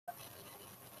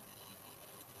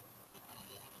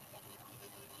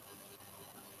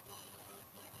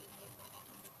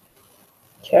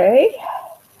Okay.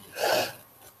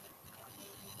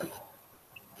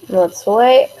 Let's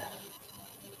wait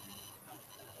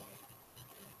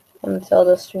until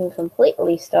the stream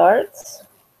completely starts.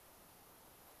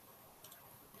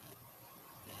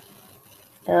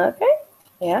 Okay.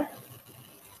 Yeah.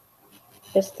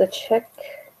 Just to check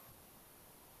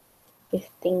if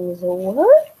things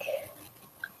work.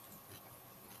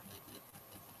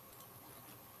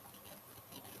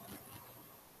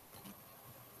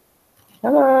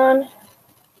 Come on.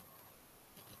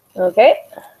 Okay.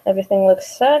 Everything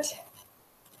looks set.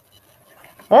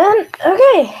 And,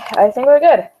 okay. I think we're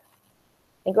good. I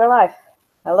think we're live.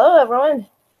 Hello, everyone.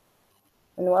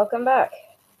 And welcome back.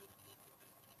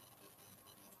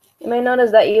 You may notice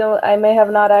that I may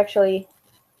have not actually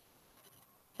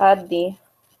had the...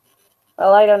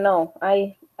 Well, I don't know.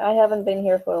 I haven't been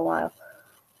here for a while.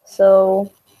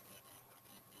 So...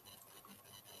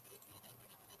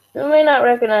 You may not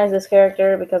recognize this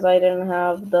character because I didn't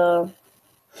have the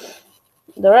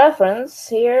reference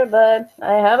here, but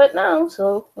I have it now,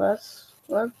 so let's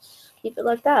keep it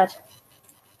like that.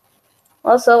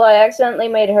 Also, I accidentally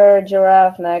made her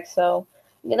giraffe next, so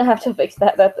I'm gonna have to fix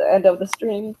that at the end of the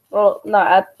stream. Well,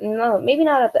 maybe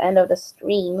not at the end of the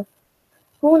stream.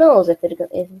 Who knows if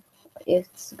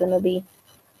it's gonna be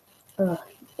at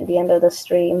the end of the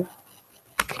stream.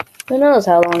 Who knows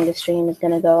how long the stream is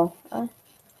gonna go?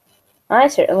 I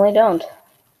certainly don't.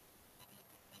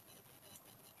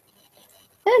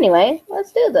 Anyway,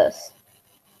 let's do this.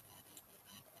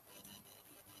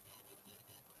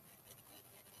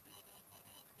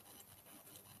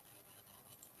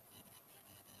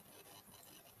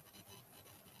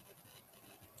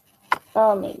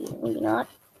 Oh, maybe not.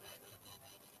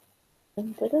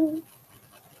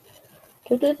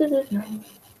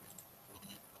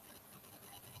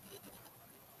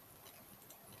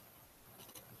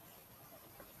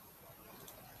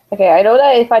 Okay, I know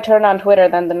that if I turn on Twitter,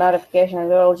 then the notifications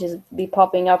will just be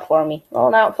popping up for me. Well,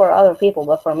 not for other people,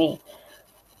 but for me.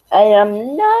 I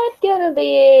am not gonna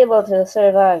be able to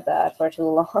survive that for too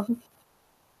long.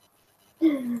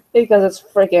 Because it's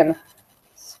freaking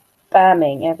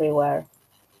spamming everywhere.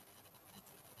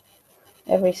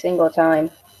 Every single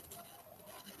time.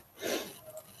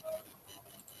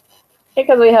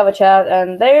 Because we have a chat,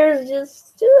 and there's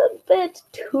just a bit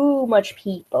too much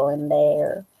people in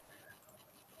there.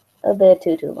 A bit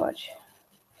too much.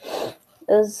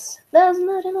 That's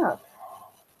not enough.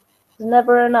 It's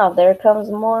never enough. There comes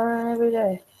more every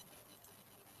day.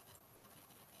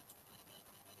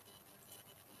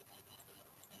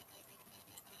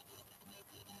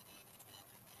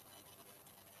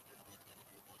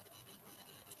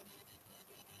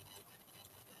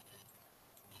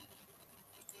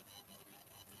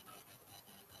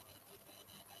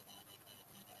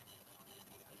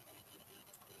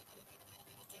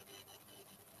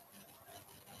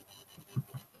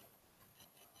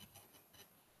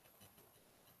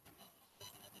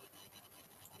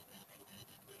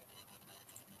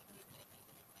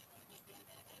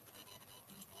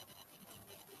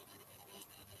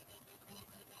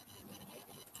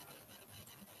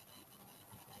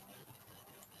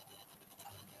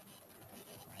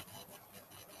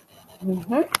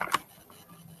 Alright,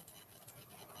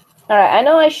 I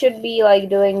know I should be like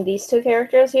doing these two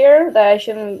characters here, that I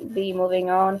shouldn't be moving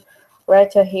on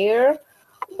right to here,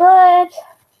 but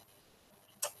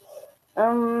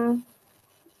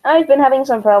I've been having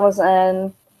some problems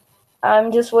and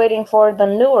I'm just waiting for the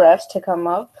new refs to come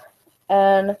up.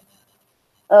 And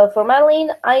for Madeline,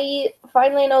 I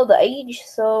finally know the age,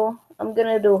 so I'm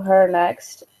gonna do her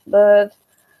next. But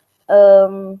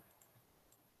there's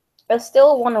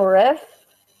still one ref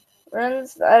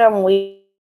runs that I'm waiting for.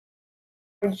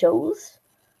 Joe's.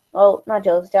 Oh, not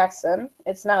Joe's, Jackson.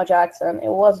 It's now Jackson. It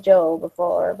was Joe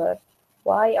before, but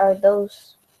why are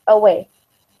those... Oh, wait.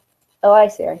 Oh, I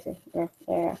see.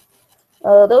 Yeah.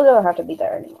 Those don't have to be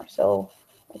there anymore, so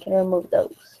I can remove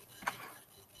those.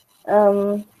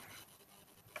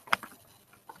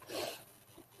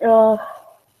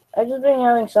 I've just been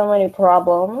having so many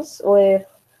problems with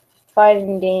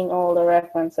finding all the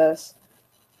references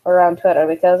around Twitter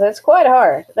because it's quite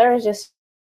hard. There's just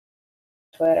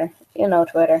Twitter. You know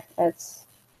Twitter. It's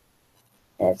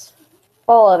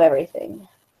full of everything.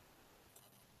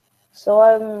 So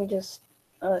I'm just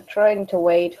trying to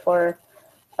wait for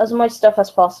as much stuff as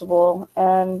possible,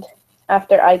 and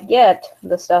after I get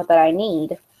the stuff that I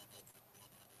need,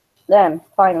 then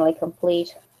finally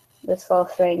complete this whole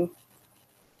thing.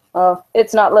 Oh,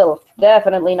 it's not little.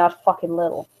 Definitely not fucking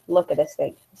little. Look at this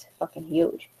thing. It's fucking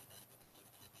huge.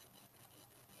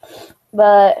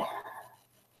 But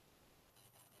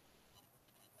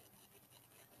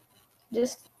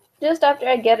just after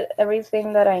I get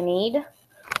everything that I need,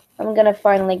 I'm gonna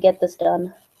finally get this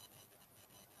done.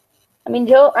 I mean,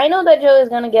 Joe. I know that Joe is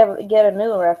gonna get a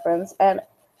new reference, and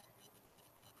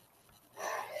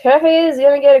Sheffy is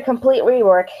gonna get a complete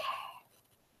rework.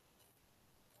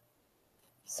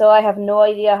 So I have no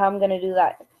idea how I'm gonna do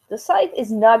that. The site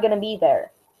is not gonna be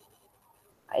there.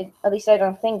 At least I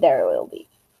don't think there will be,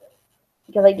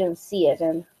 because I didn't see it.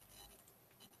 And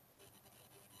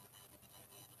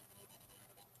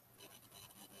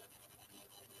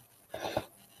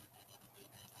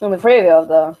in the preview of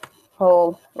the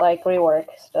whole like rework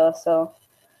stuff, so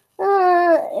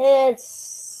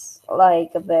it's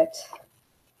like a bit.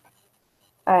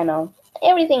 I don't know.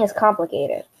 Everything is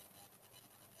complicated.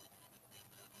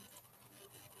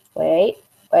 Wait.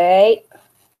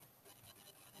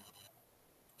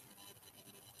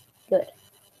 Good.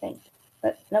 Thank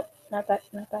you. Nope, not that.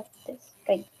 This.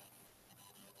 Okay.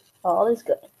 All is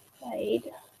good. Right.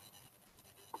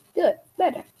 Good.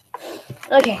 Better.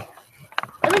 Okay.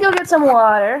 Let me go get some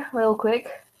water real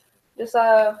quick. Just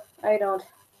I don't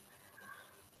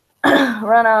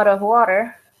run out of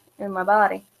water in my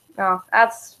body. No,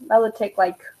 that would take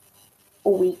like a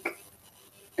week.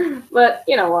 But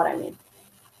you know what I mean.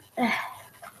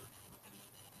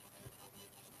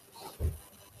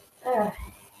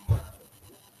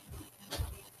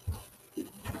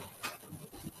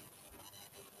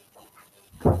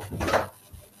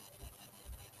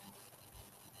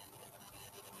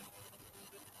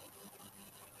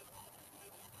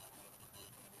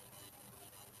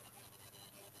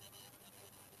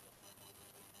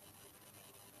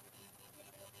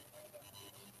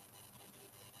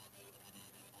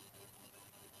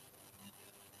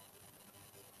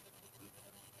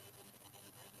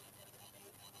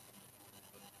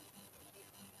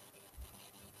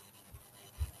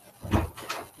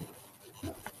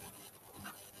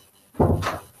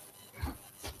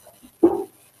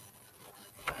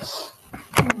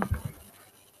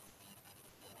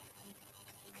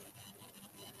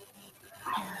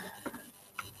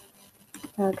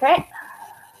 Okay.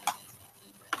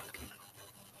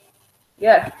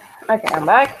 Good. Okay, I'm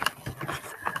back.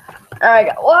 I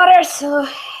got water, so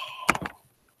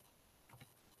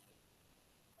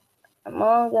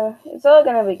it's all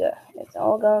gonna be good. It's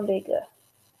all gonna be good.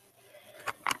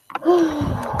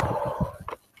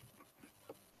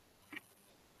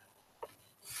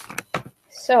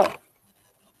 So,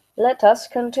 let us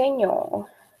continue.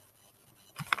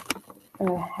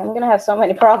 I'm gonna have so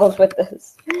many problems with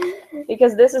this.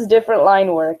 Because this is different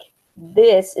line work.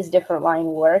 This is different line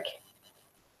work.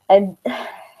 And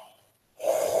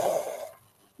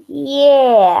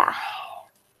yeah.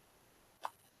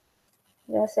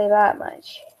 I'm gonna say that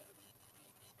much.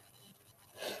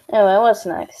 Anyway, what's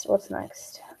next?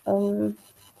 Oh,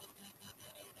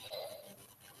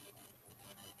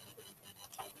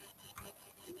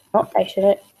 I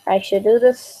should do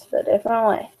this the different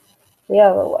way. The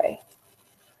other way.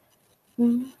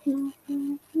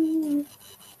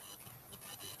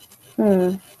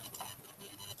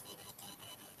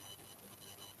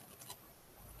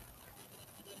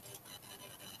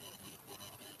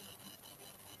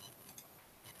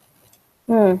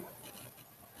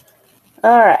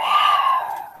 Alright.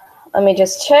 Let me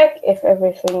just check if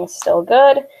everything is still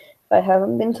good. If I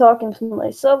haven't been talking to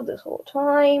myself this whole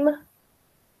time.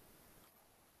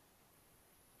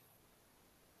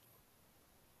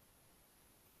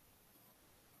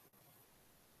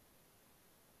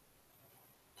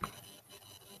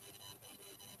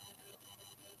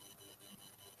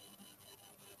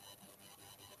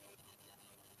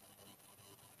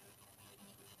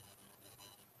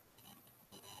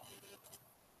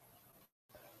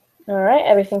 Alright,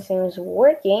 everything seems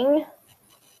working.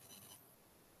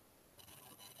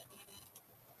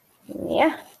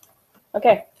 Yeah.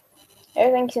 Okay.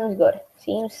 Everything seems good.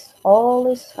 Seems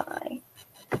all is fine.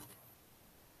 Put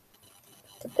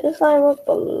this line up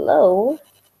below.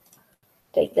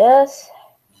 Take this.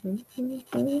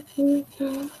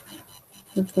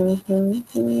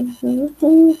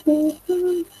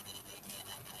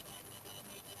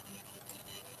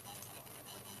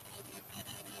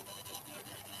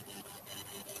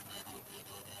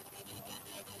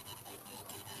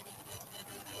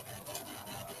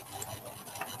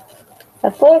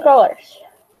 Have 4 colors.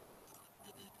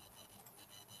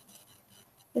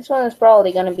 This one is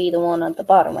probably going to be the one at the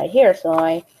bottom right here, so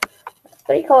I have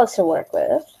 3 colors to work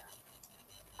with.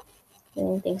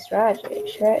 Anything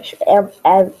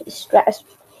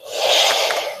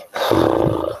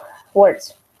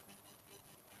words.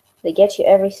 They get you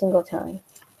every single time.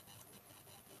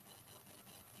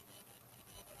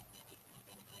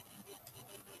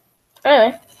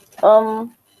 Anyway,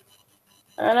 I'm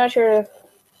not sure if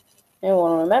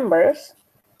anyone remembers,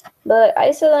 but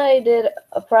I said I did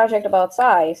a project about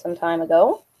Psy some time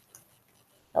ago.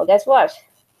 Well, guess what?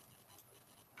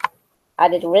 I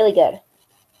did really good. At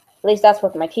least that's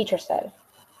what my teacher said.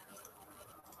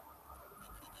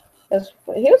 He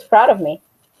was proud of me.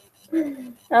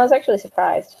 I was actually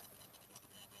surprised.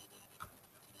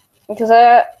 Because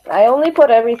I only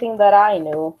put everything that I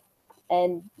knew,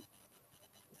 and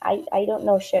I don't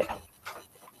know shit.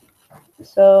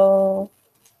 So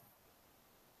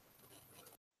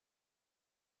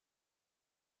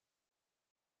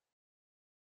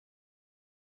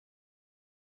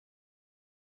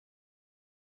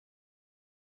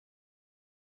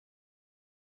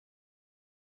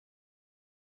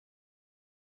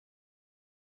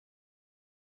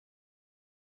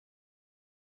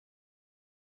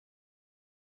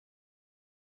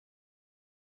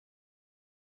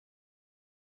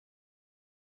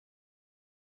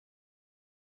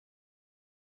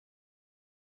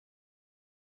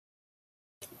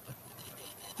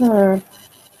hmm.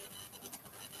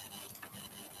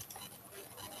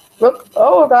 Look,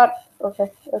 oh god.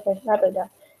 Okay, okay, not do that.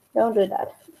 Don't do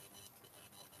that.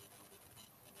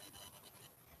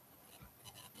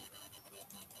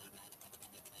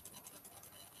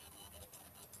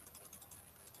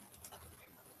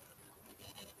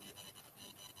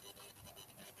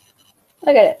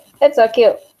 Look at it. It's so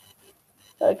cute.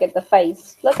 Look at the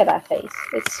face. Look at that face.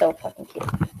 It's so fucking cute.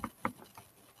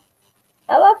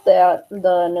 I love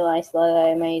the new ice that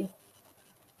I made.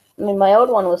 I mean, my old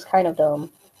one was kind of dumb.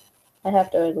 I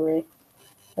have to agree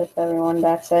with everyone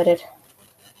that said it,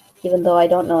 even though I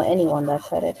don't know anyone that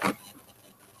said it.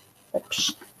 But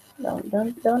psh, don't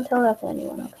tell that to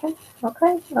anyone, okay?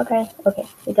 Okay.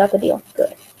 We got the deal.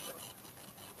 Good.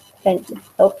 Thank you.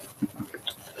 Oh,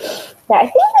 yeah. I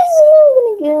think this is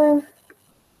not gonna go.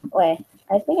 Wait,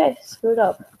 I think I screwed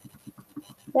up.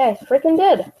 Yeah, I freaking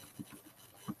did.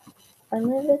 I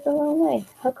moved it the wrong way.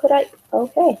 How could I?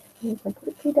 Okay, I'm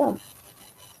completely dumb.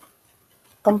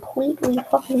 Completely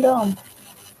fucking dumb.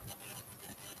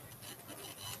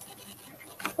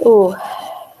 Ooh.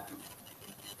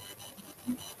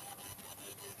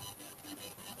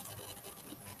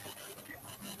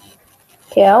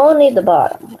 Okay, I won't need the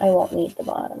bottom. I won't need the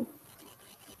bottom.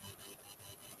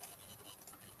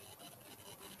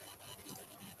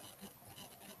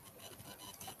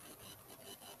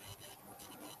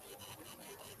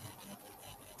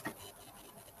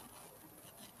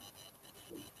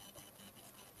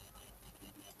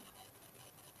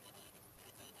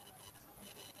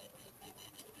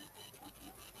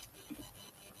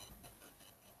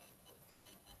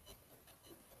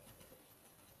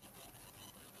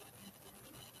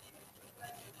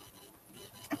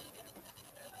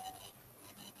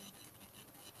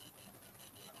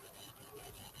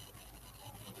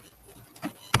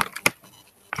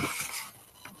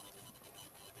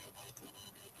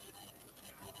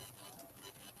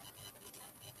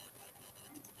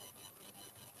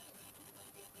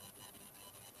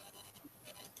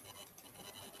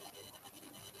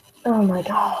 Oh my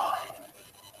god.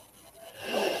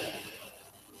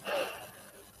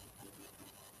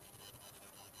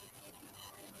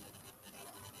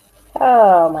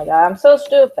 Oh my god, I'm so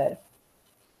stupid.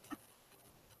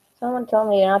 Someone told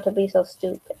me not to be so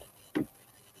stupid.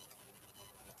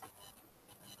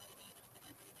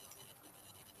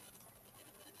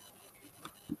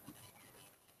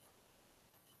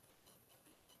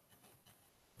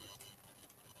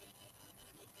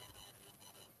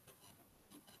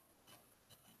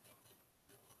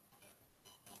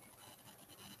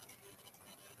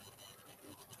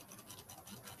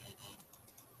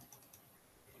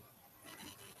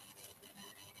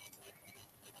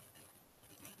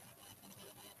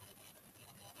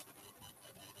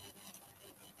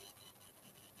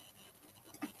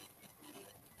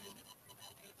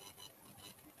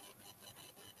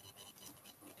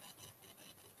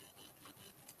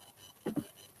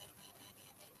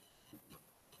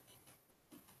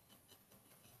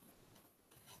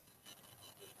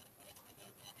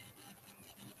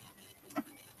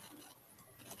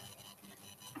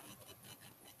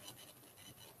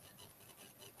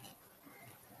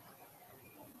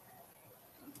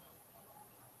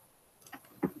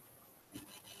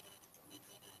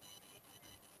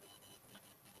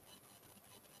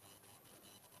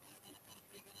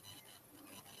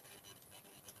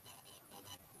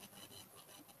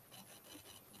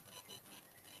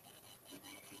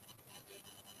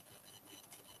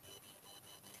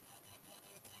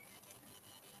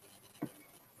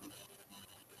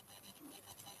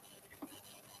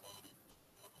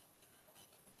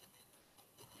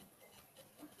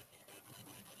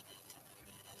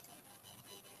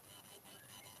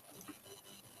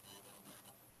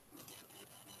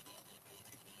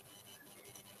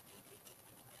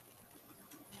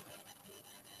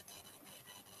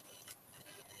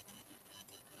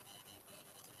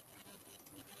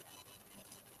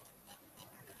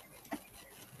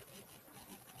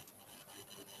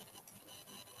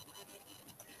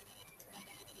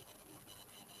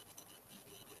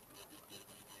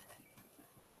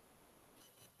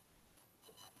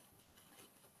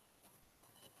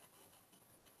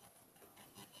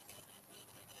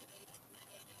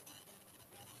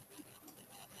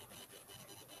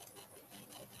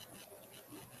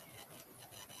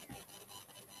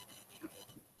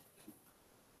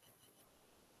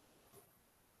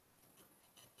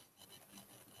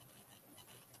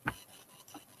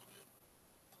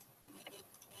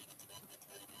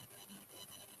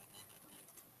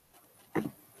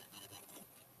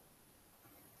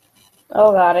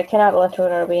 Oh god, I cannot let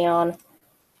Twitter be on.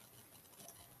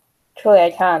 Truly,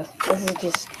 I can't. This is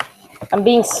just... I'm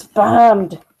being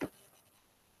spammed.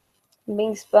 I'm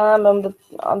being spammed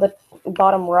on the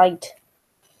bottom right.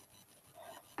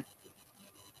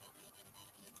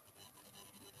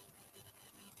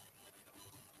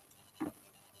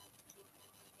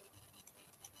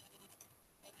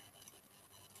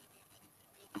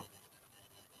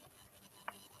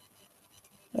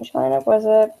 Which lineup was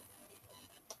it?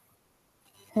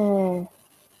 Hmm.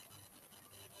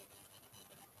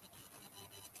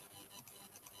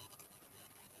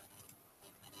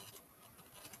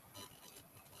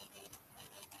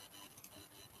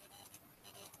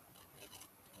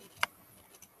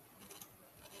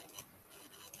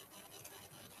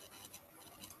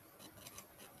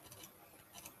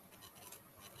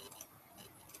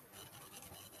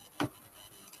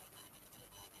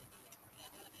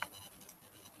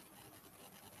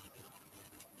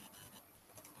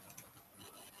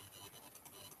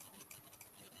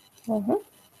 Mm-hmm.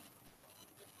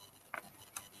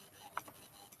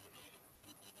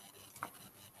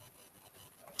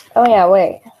 Oh yeah,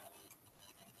 wait.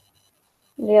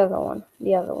 The other one.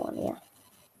 The other one, yeah.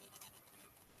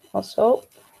 Also...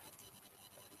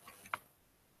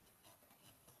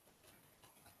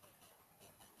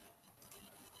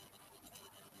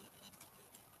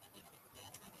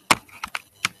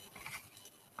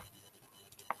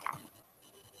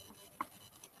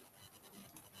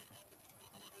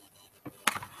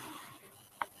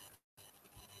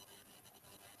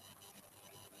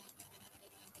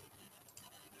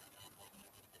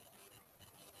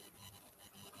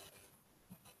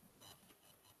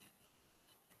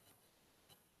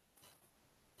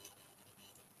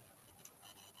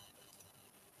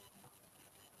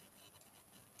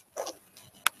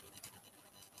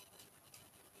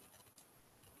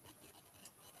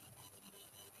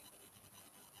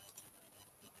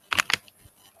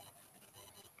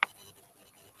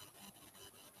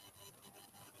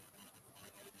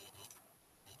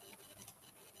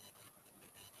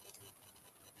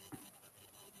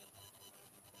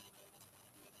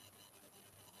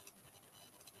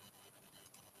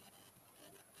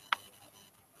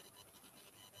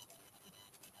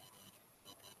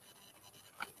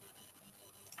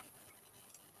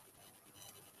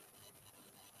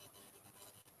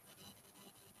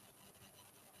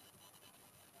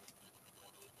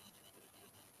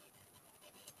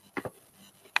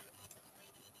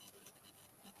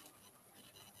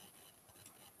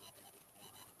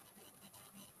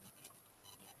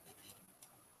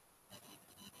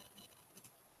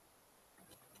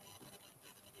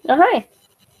 Oh, hi.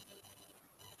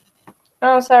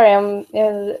 Oh, sorry,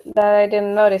 that I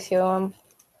didn't notice you. I'm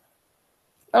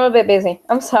a bit busy.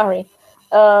 I'm sorry.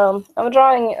 I'm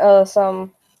drawing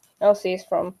some LCs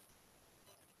from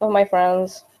one of my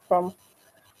friends from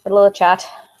a little chat.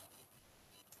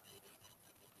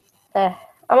 Eh,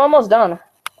 I'm almost done.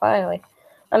 Finally.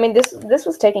 I mean, this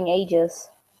was taking ages.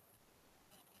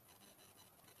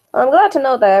 I'm glad to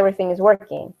know that everything is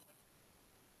working.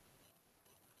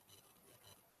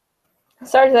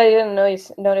 Sorry that I didn't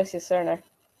notice you sooner.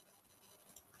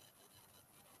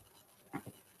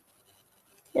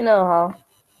 You know how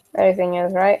everything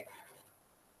is, right?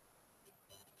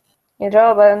 You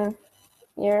draw a button,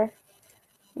 you're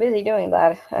busy doing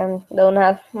that, and don't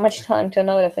have much time to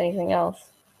notice anything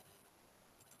else.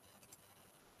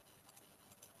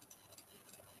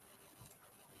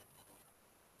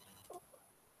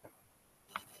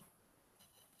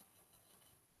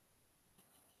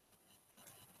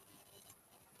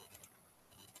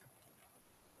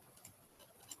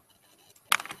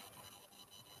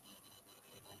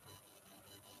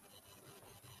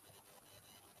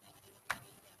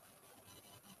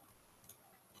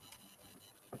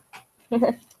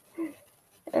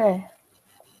 Eh.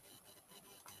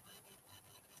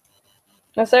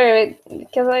 I'm sorry,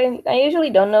 because I usually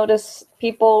don't notice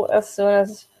people as soon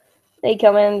as they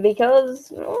come in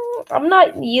because I'm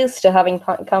not used to having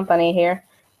company here.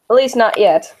 At least not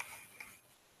yet.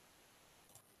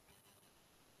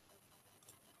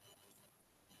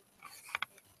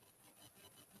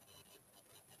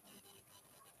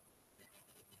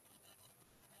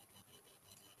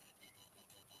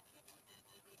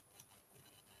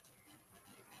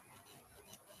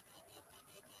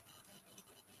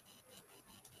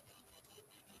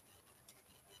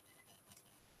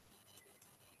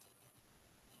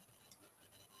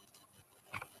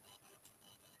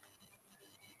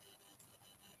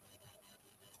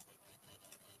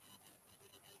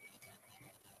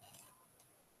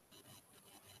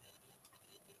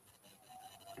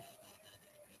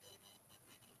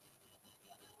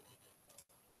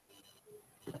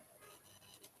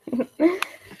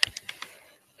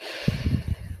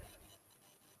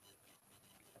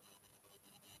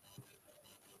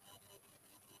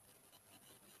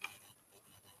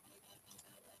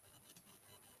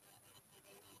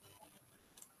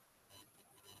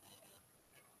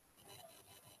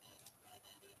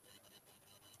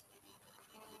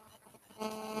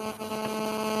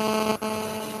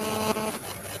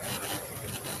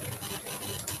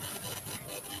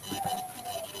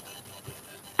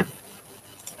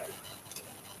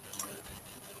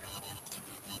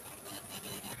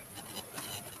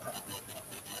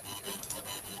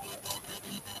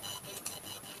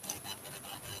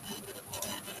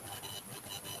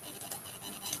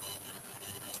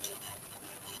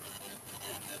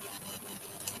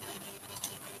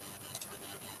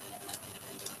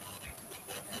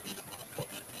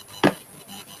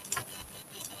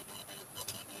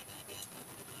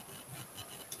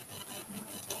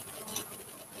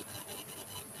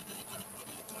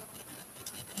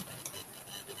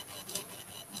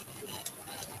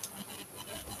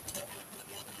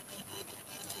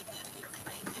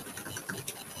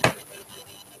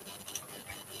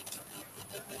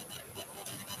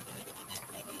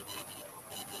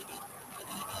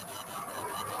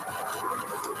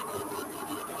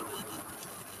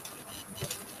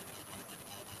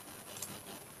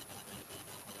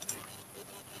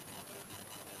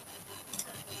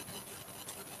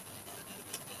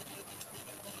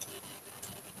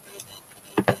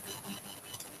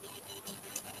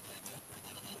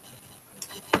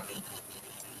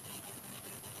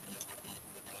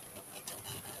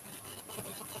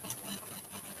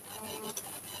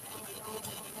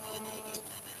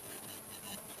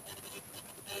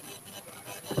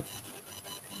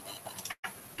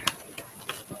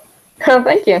 Oh,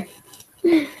 thank you.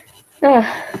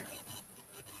 Ah.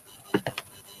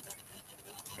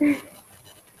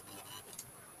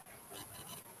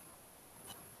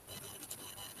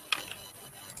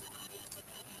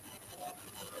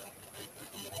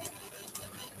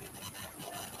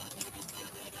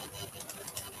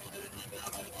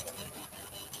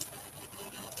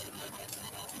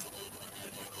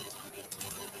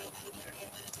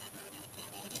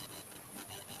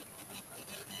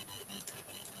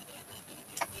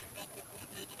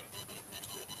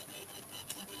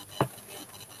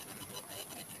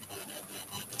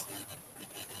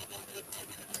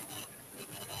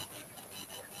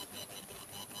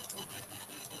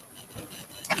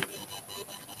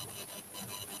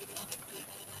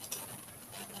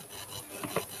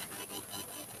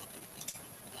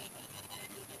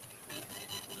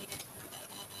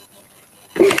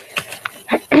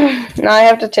 Now I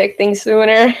have to check things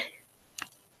sooner.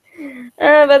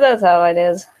 But that's how it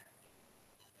is.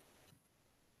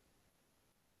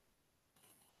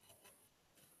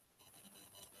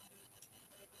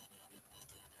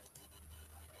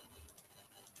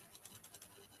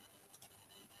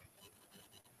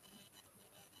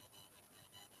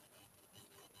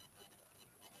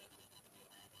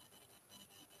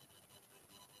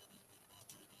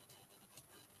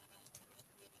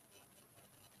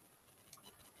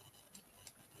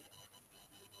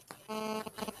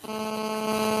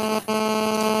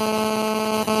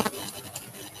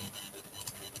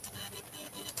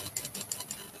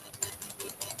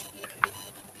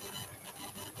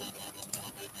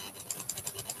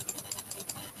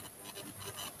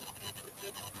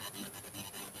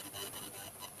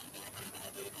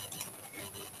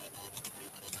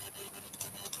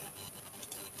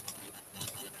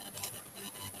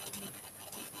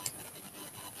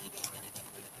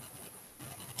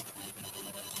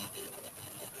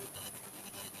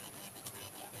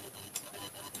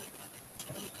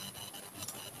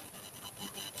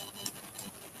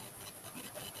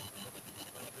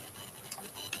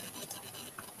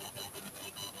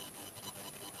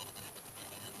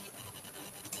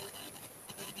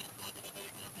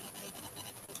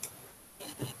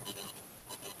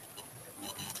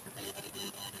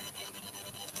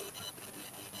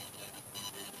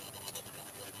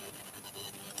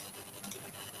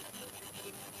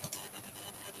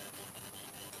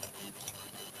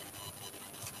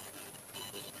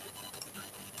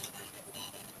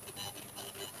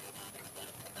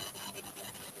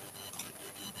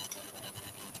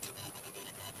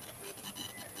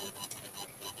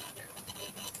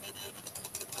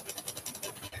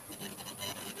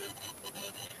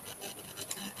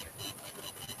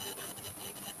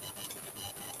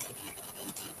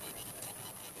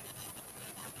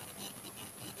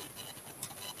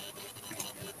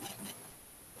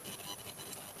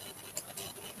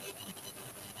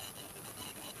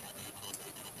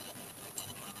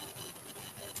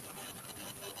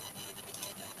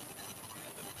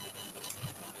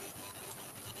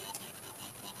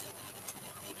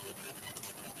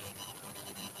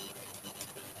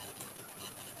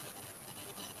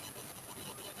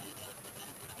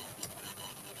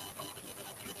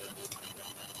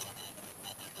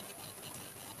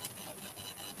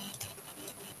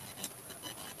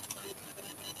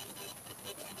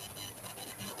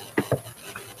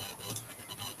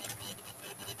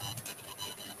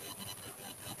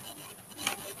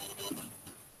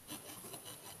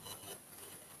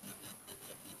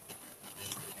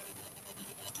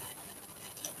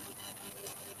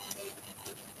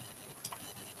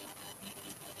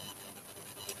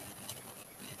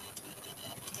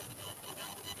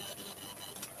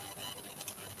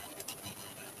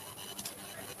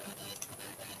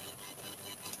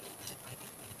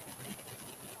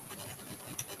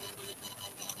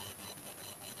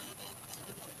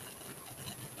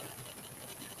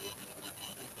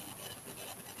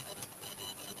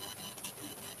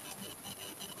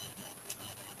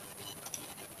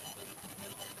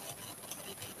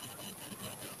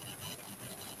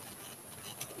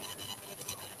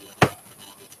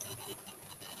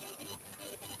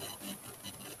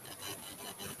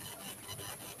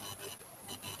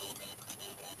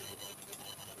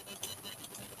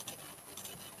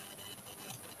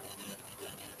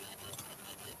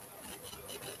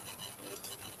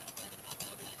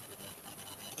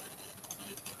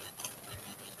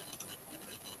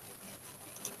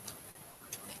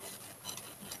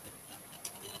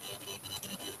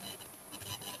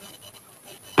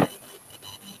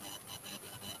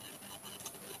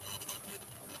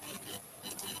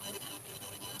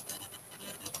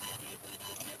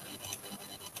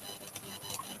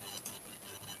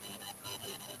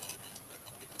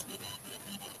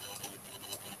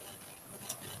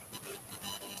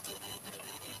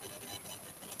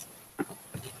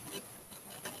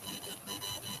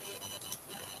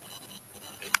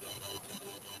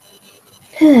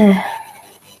 Whew.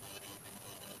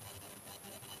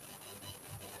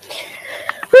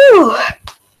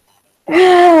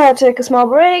 Take a small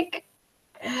break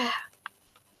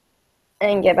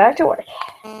and get back to work.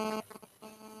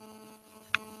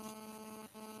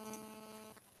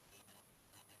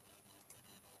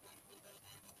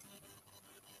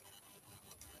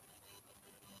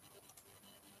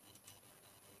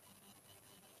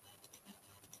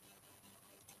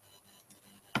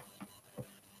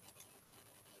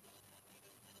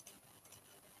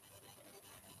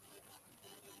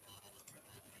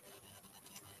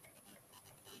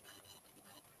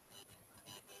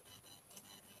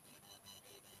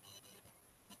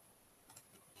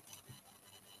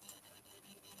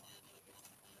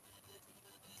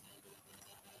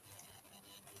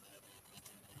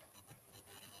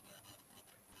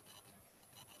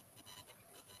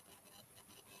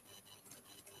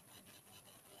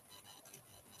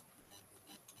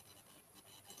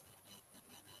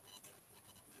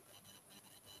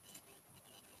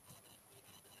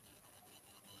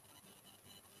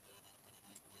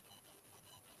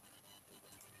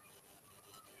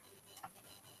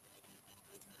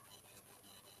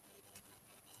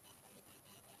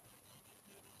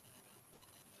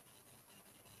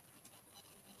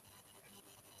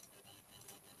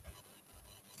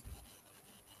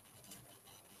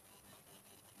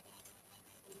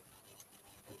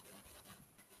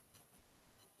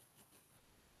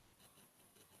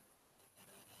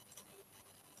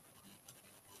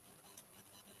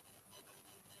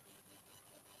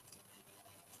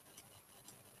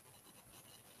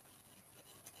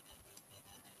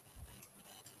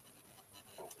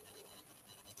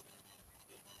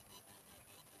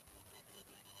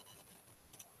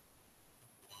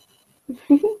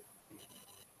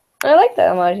 I like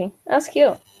that emoji. That's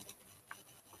cute.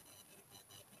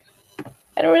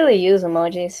 I don't really use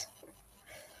emojis.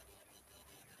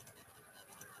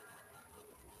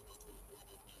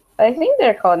 I think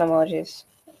they're called emojis.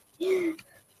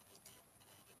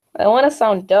 I want to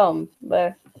sound dumb,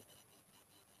 but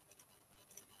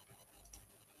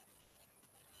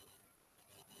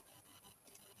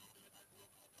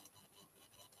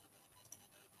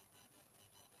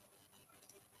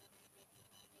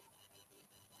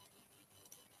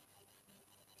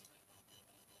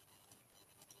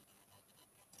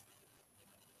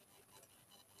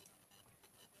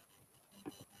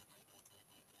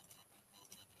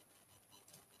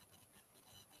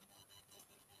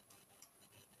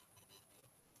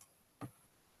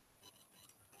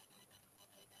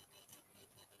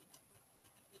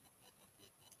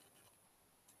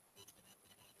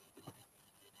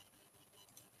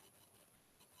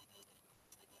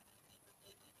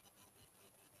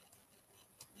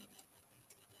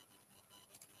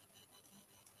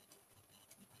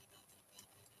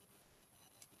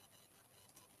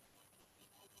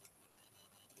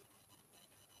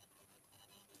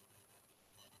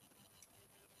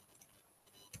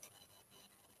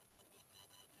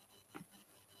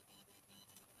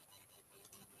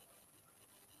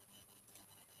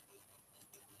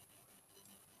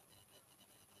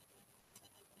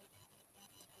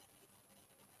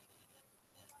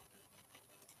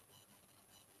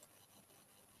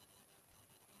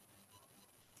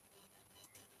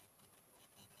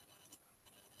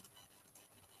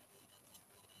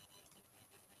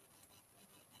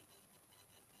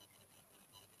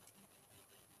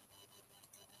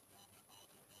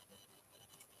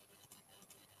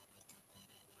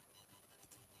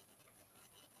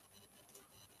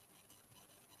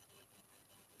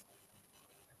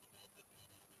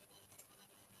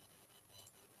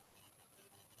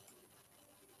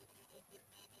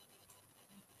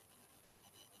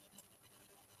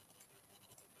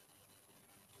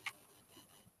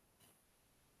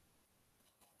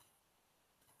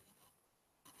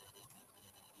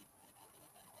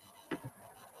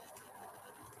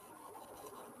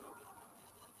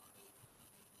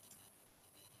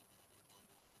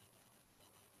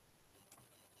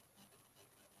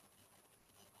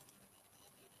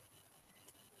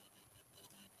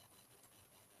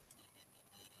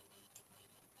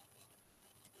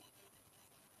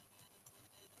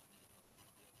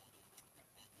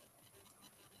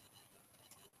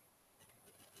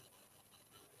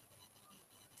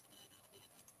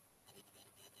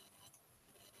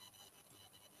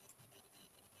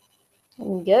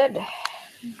good.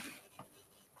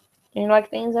 Seems like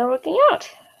things are working out.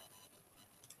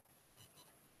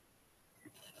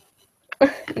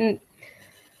 I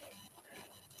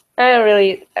don't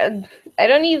really. I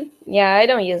don't need. Yeah, I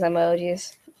don't use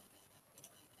emojis.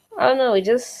 I don't know.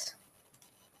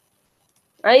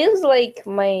 I use like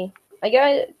my. I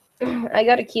got. I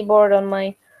got a keyboard on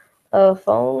my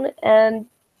phone, and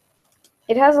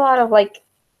it has a lot of like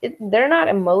they're not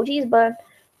emojis, but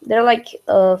they're like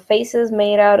faces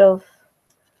made out of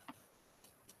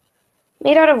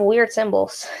weird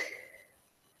symbols.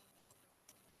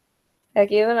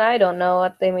 Like even I don't know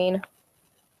what they mean.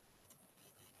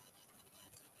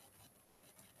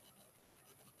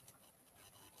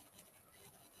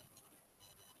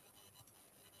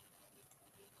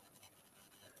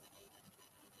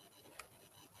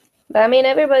 But I mean,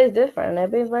 everybody's different.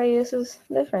 Everybody uses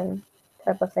different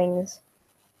type of things.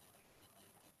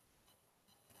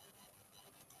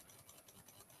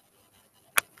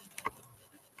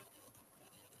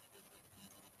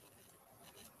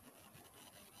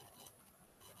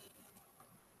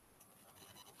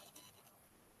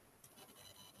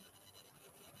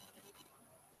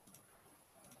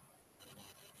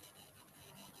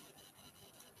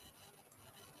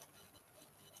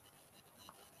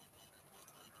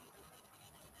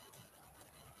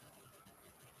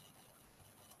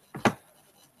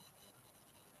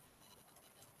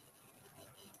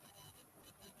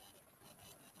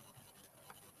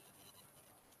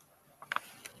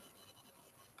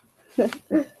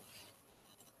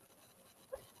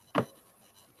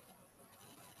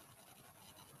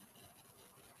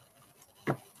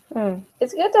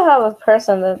 It's good to have a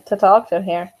person to talk to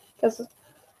here, because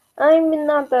I'm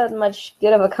not that much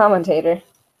good of a commentator.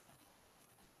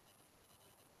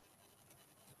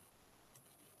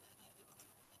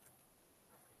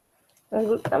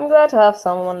 I'm glad to have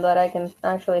someone that I can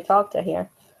actually talk to here.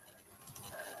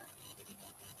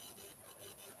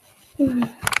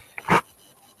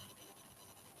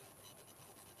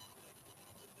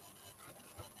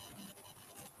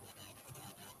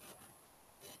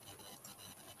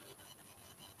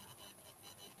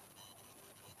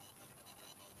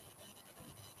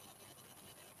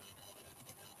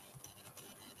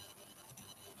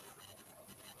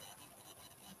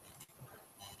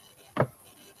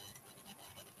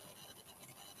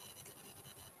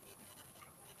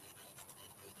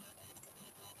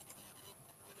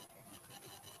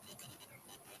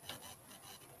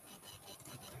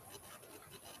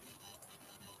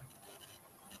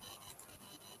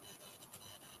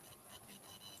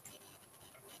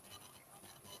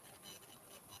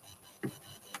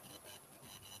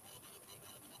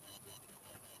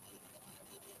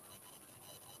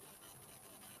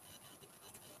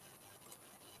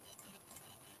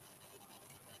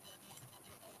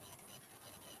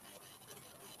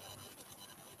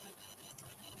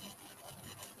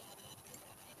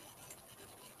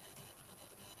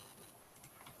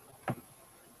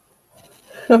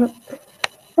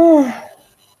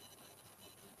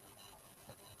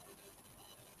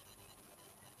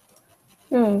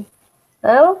 Hmm.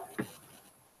 Well,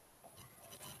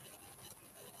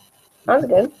 that's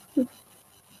good.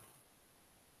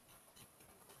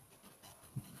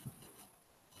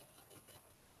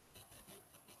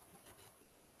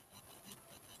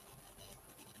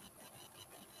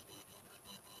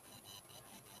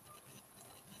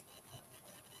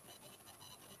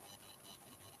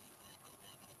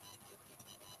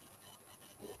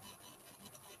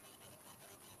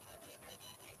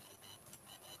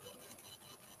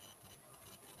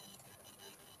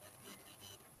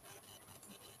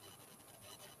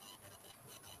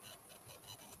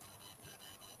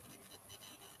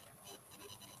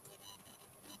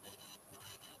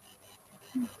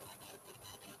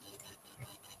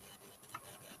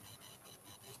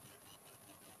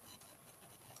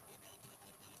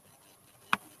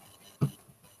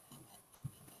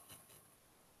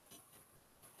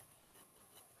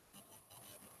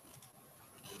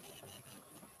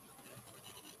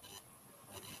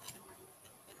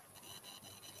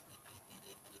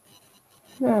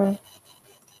 Hmm.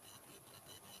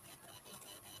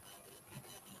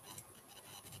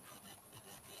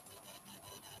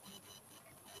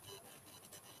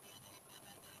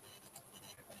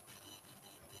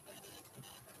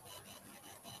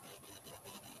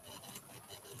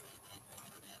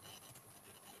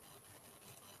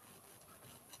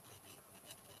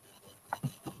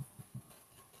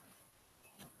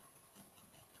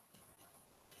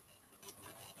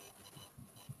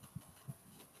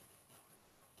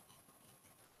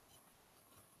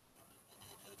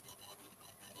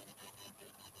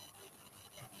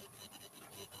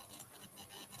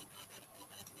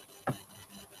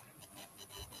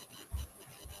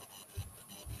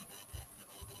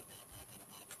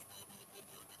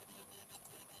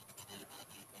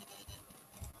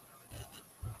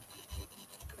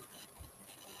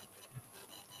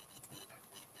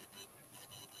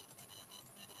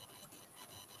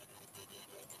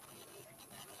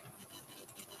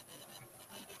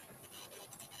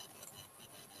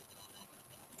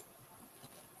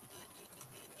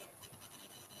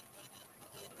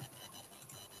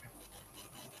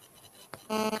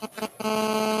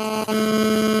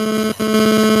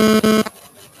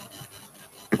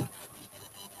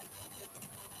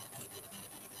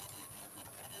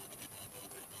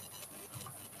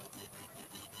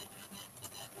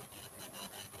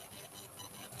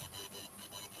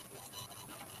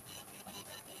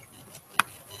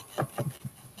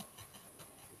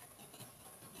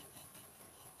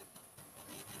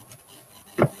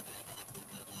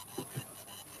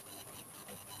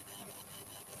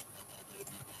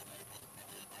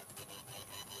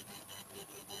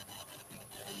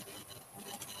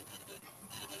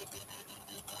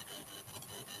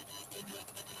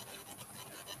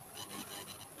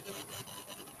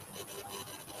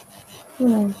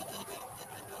 Hmm.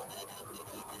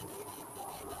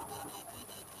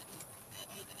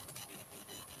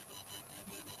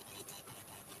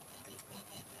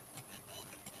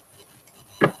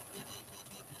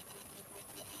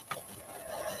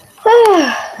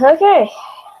 Okay.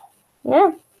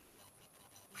 Yeah.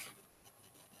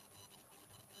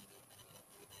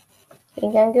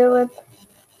 Think I'm good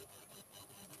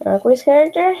with Quiz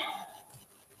character.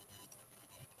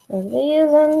 With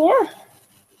these, and yeah.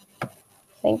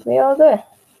 Think we all good.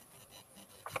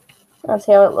 Let's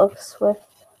see how it looks with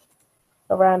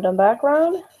a random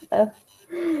background.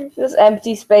 This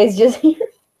empty space just here. I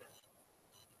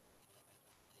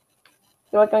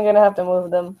feel like I'm gonna have to move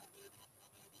them.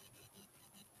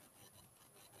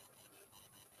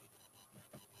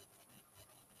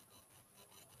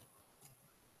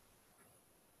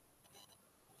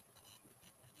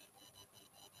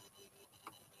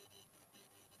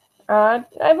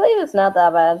 I believe it's not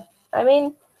that bad. I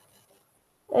mean,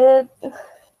 it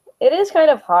it is kind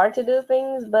of hard to do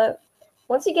things, but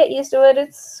once you get used to it,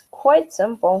 it's quite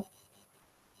simple.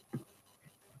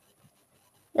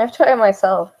 I've tried it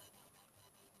myself,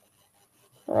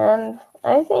 and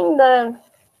I think that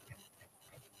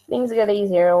things get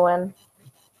easier when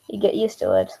you get used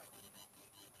to it.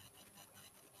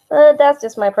 That's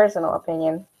just my personal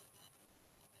opinion.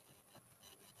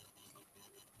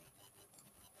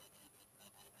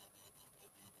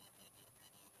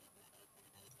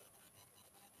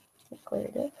 Clear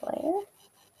this layer.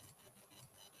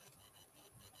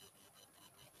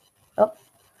 Oh.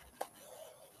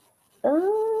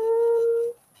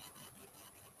 Um,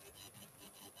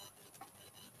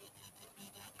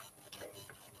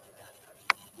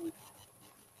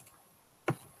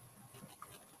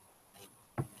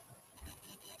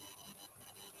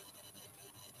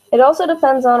 it also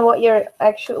depends on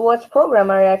what program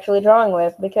are you actually drawing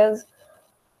with, because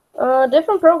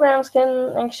different programs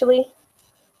can actually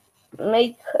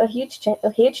make a huge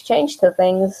change to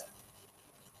things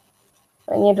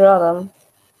when you draw them.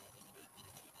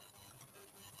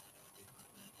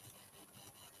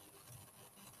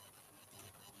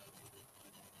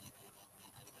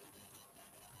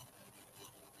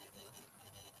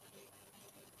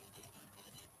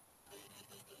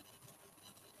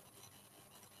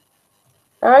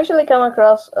 I've actually come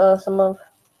across some of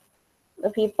the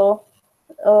people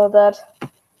that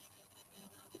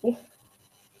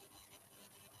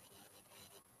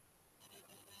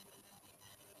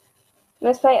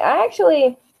Miss Paint. I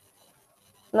actually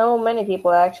know many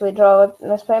people that actually draw with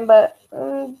Miss Paint, but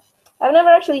I've never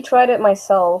actually tried it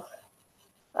myself.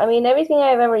 I mean, everything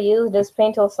I've ever used is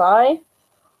Paint Sai,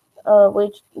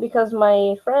 which because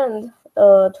my friend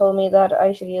told me that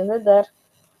I should use it. That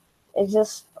it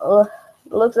just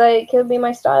looks like it could be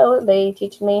my style. They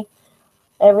teach me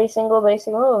every single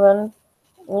basic move, and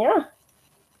yeah,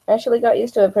 I actually got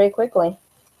used to it pretty quickly.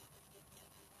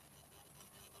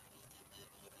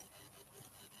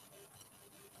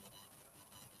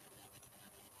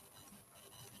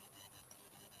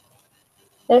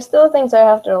 There's still things I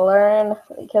have to learn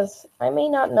because I may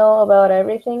not know about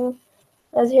everything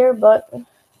as here, but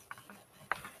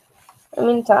I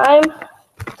mean, time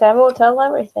will tell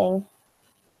everything.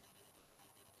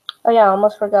 Oh yeah, I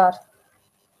almost forgot.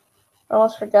 I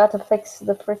almost forgot to fix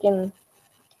the freaking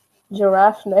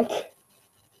giraffe neck.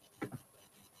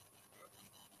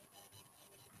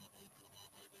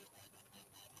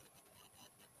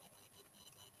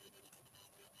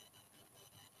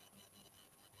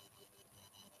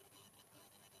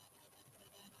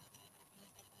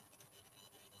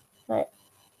 Alright,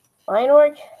 line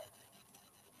work.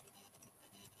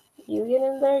 You get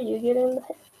in there. You get in there.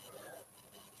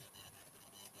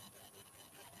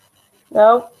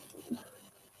 Nope.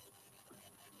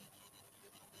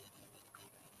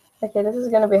 Okay, this is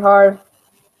gonna be hard.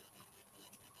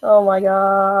 Oh my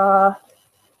god.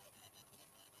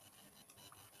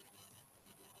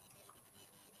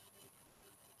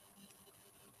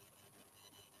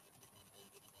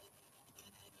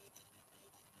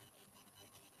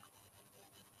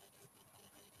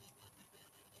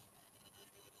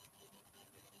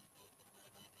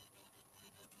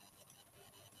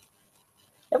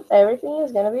 Yep, everything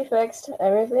is gonna be fixed.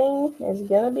 Everything is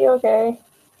gonna be okay.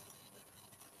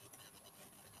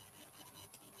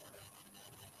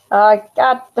 God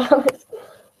damn it.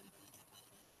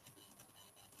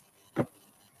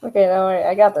 Okay, don't worry.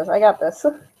 I got this. I got this.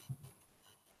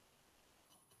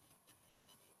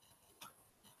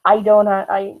 I don't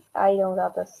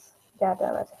got this. God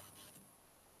damn it.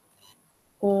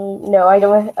 No, I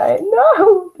don't.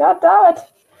 No! God damn it.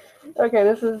 Okay,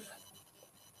 this is...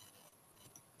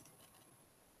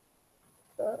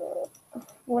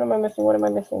 what am I missing? What am I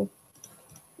missing?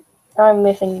 I'm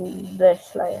missing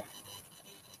this layer.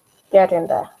 Get in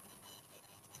there.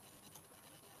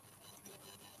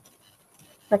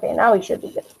 Okay, now we should be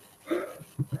good.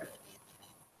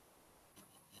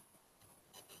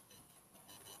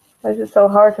 This is so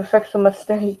hard to fix a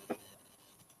mistake.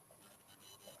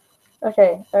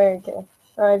 Okay, okay.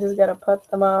 I just gotta put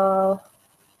them all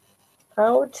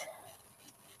out.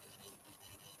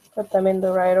 Put them in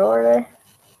the right order.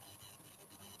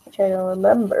 Which I don't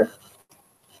remember.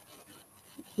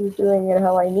 Keep doing it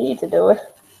how I need to do it.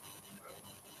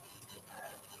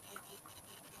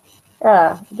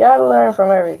 Yeah, you gotta learn from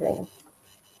everything.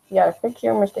 You gotta fix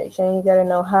your mistakes and you gotta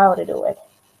know how to do it.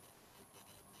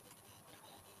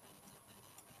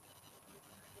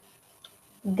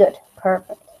 Good.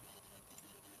 Perfect.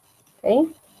 Okay.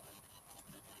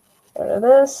 Get rid of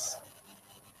this.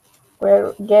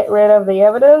 Get rid of the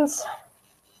evidence.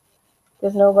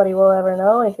 Because nobody will ever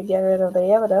know if you get rid of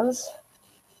the evidence.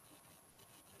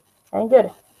 And good.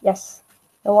 Yes.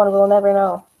 No one will never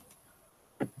know.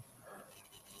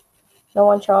 No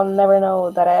one shall never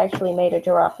know that I actually made a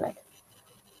giraffe neck.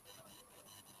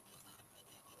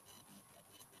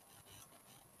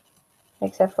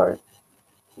 Except for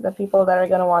the people that are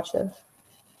gonna watch this.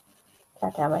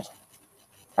 God damn it.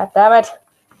 God damn it.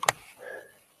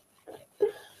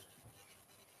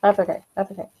 That's okay.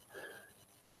 That's okay.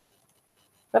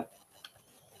 Yep.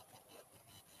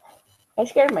 I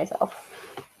scared myself.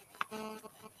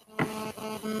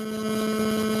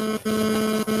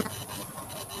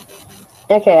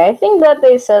 Okay, I think that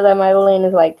they said that Madeline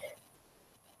is like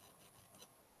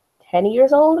 10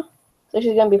 years old. So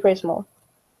she's gonna be pretty small.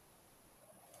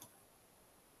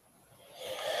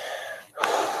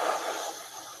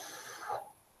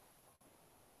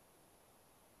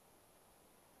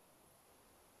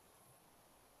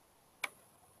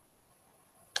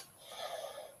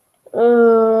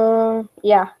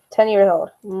 Yeah, 10 years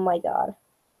old. Oh my god.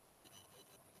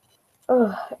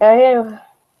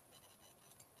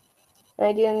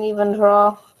 I didn't even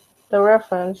draw the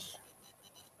reference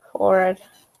for it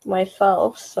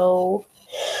myself, so...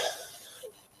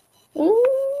 no,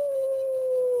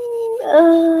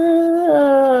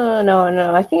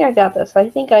 I think I got this. I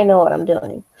think I know what I'm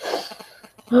doing.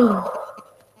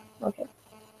 Okay.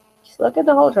 Just look at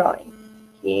the whole drawing.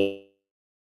 Yeah.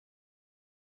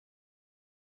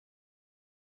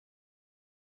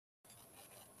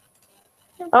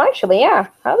 Oh, actually, yeah.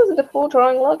 How does the full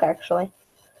drawing look, actually?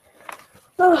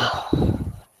 Because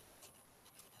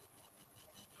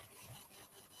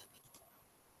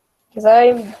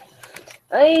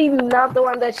I'm not the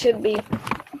one that should be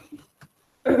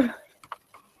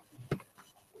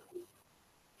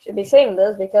saying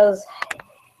this, because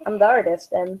I'm the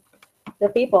artist and the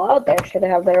people out there should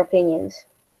have their opinions.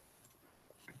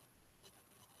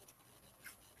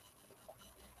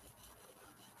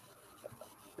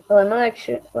 Well,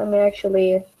 let me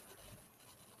actually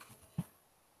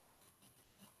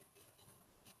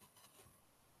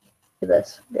do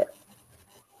this. Good.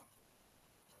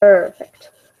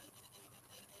 Perfect.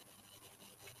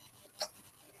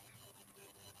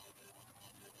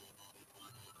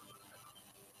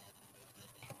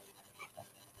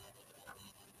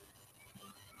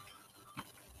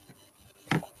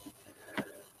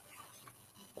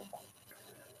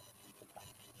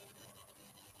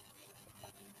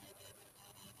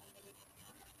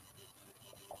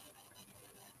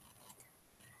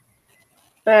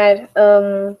 Alright,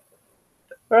 for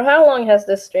how long has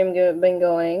this stream been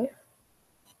going?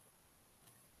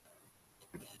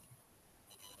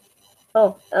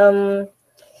 Oh,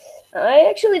 I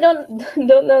actually don't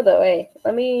know the way.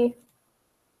 Let me,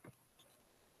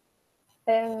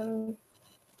 I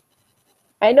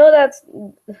know that's,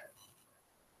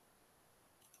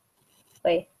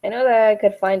 wait, I know that I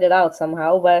could find it out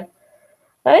somehow, but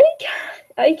I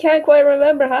can't quite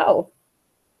remember how.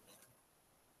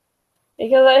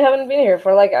 Because I haven't been here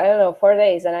for like, I don't know, 4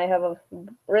 days, and I have a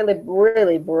really,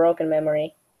 really broken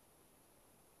memory.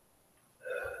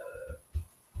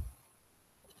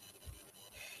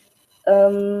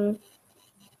 Wait,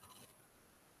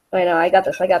 no, I got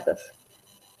this.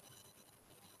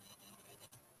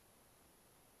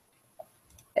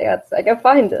 I can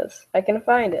find this. I can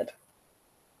find it.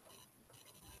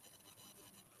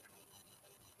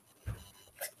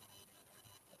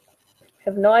 I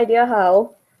have no idea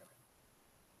how,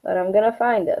 but I'm gonna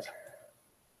find it.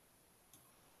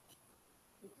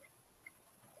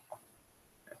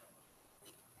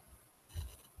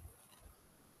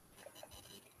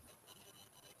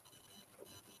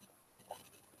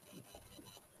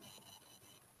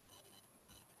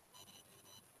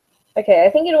 Okay, I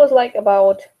think it was like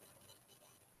about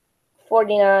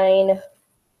 49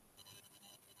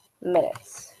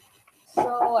 minutes.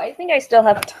 So I think I still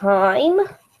have time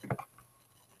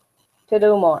to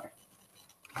do more.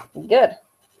 Good.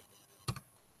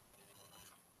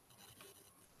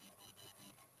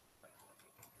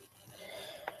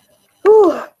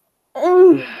 Whew.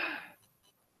 Mm.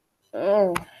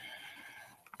 Mm.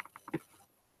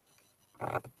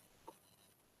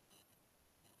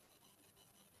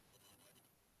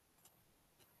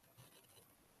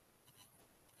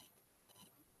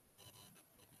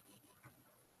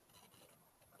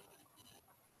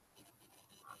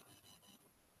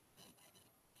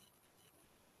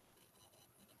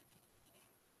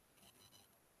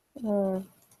 Mm.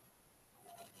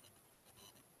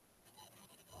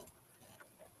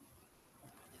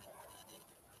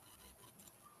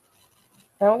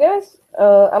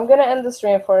 I'm gonna end the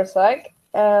stream for a sec,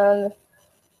 and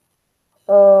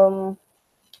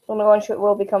another one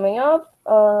will be coming up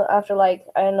after like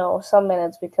I don't know some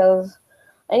minutes because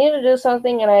I need to do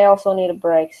something and I also need a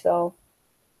break. So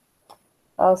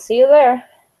I'll see you there.